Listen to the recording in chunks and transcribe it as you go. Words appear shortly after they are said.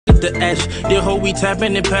The ash, the hoe we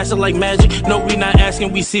tapping and pass it like magic. No, we not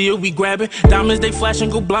asking, we see it, we grab it. Diamonds they flashing,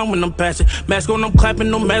 go blind when I'm passing. Mask on, I'm clapping,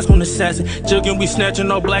 no mask on assassin. Jugging, we snatching,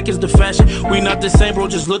 all black is the fashion. We not the same, bro,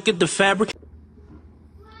 just look at the fabric.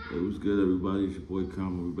 Hey, what's good, everybody? It's your boy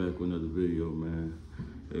Common. We back with another video, man.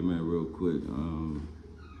 Hey, man, real quick.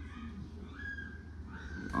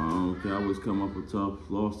 Cowboys come up a tough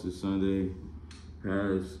loss this Sunday.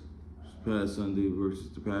 Past Sunday versus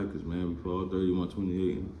the Packers, man. We fought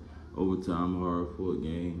 31-28. Overtime, hard-fought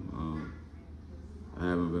game. I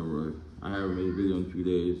haven't made a video in a few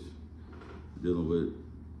days dealing with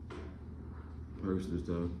personal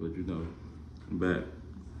stuff, but you know, I'm back.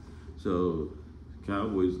 So,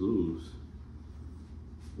 Cowboys lose.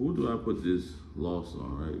 Who do I put this loss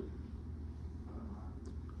on, right?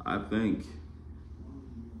 I think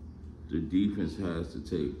the defense has to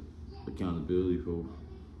take accountability for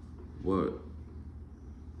what,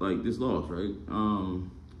 like this loss, right?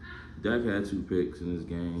 Dak had 2 picks in this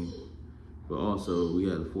game, but also we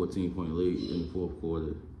had a 14-point lead in the fourth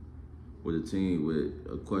quarter with a team with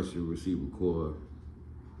a questionable receiver core,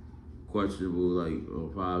 questionable like a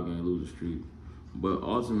 5-game losing streak. But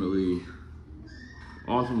ultimately,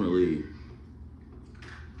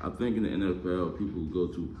 I think in the NFL, people go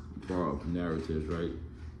too far off narratives, right?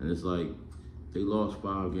 And it's like they lost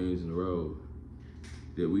 5 games in a row.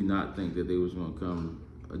 Did we not think that they was going to come?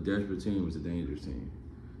 A desperate team is a dangerous team.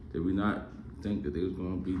 Did we not think that they was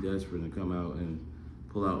going to be desperate and come out and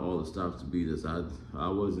pull out all the stops to beat us? I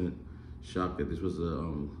wasn't shocked that this was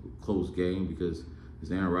a close game because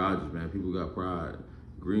it's Aaron Rodgers, man. People got pride.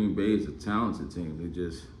 Green Bay is a talented team. They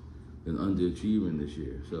just been underachieving this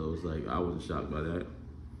year. So it's like I wasn't shocked by that.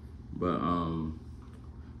 But bottom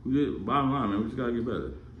line, man, we just gotta get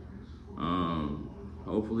better.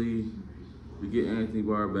 Hopefully we get Anthony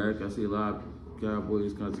Barr back. I see a lot of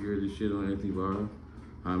Cowboys concentrating this shit on Anthony Barr.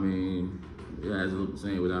 I mean, it hasn't looked the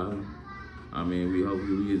same without him. I mean,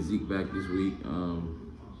 hopefully we get Zeke back this week.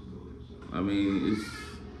 I mean,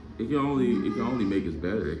 it can only make us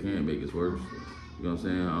better. It can't make us worse. You know what I'm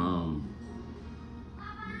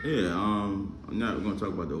saying? I'm not gonna talk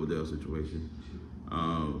about the Odell situation.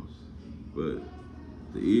 But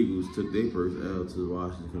the Eagles took their first L to the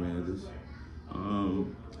Washington Commanders.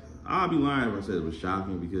 I'd be lying if I said it was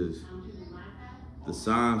shocking because the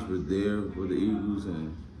signs were there for the Eagles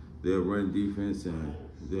and their run defense and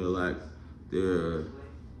their lack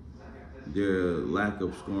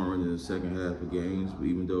of scoring in the second half of games. But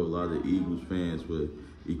even though a lot of the Eagles fans would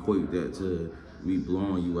equate that to me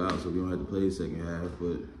blowing you out so we don't have to play the second half,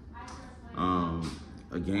 but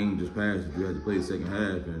a game just passed if you had to play the second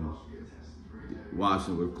half, and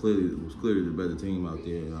Washington was clearly the better team out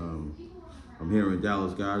there. I'm hearing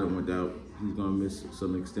Dallas Goedert went out. He's gonna miss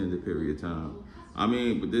some extended period of time. I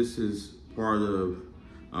mean, but this is part of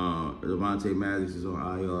Devontae Maddox is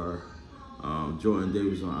on IR, Jordan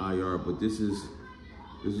Davis on IR. But this is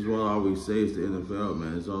what I always say: it's the NFL,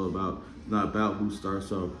 man. It's all about. It's not about who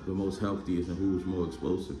starts off the most healthiest and who's more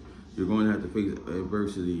explosive. You're going to have to face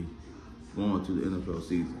adversity going through the NFL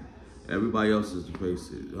season. Everybody else is to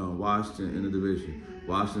face it. Washington in the division.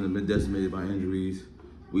 Washington has been decimated by injuries.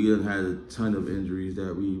 We have had a ton of injuries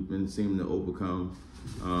that we've been seeming to overcome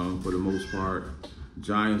for the most part.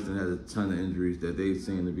 Giants had a ton of injuries that they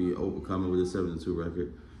seem to be overcoming with a 7-2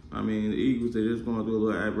 record. I mean, the Eagles, they're just going through a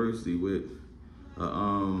little adversity with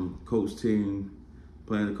coach team,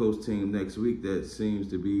 playing the coach team next week that seems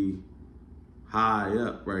to be high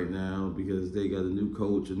up right now because they got a new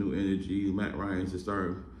coach, a new energy. Matt Ryan's the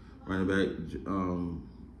starting running back.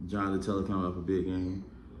 John Detello coming off a big game.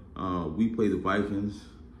 We play the Vikings.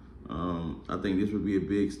 I think this would be a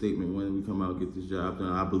big statement when we come out and get this job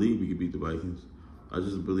done. I believe we could beat the Vikings. I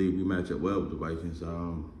just believe we match up well with the Vikings.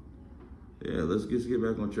 Yeah, let's just get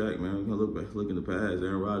back on track, man. We're gonna look in the past.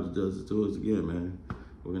 Aaron Rodgers does it to us again, man.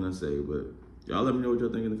 What can I say? But y'all let me know what y'all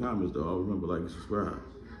think in the comments, though. I'll remember, like, and subscribe.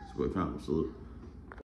 It's what comments. Salute.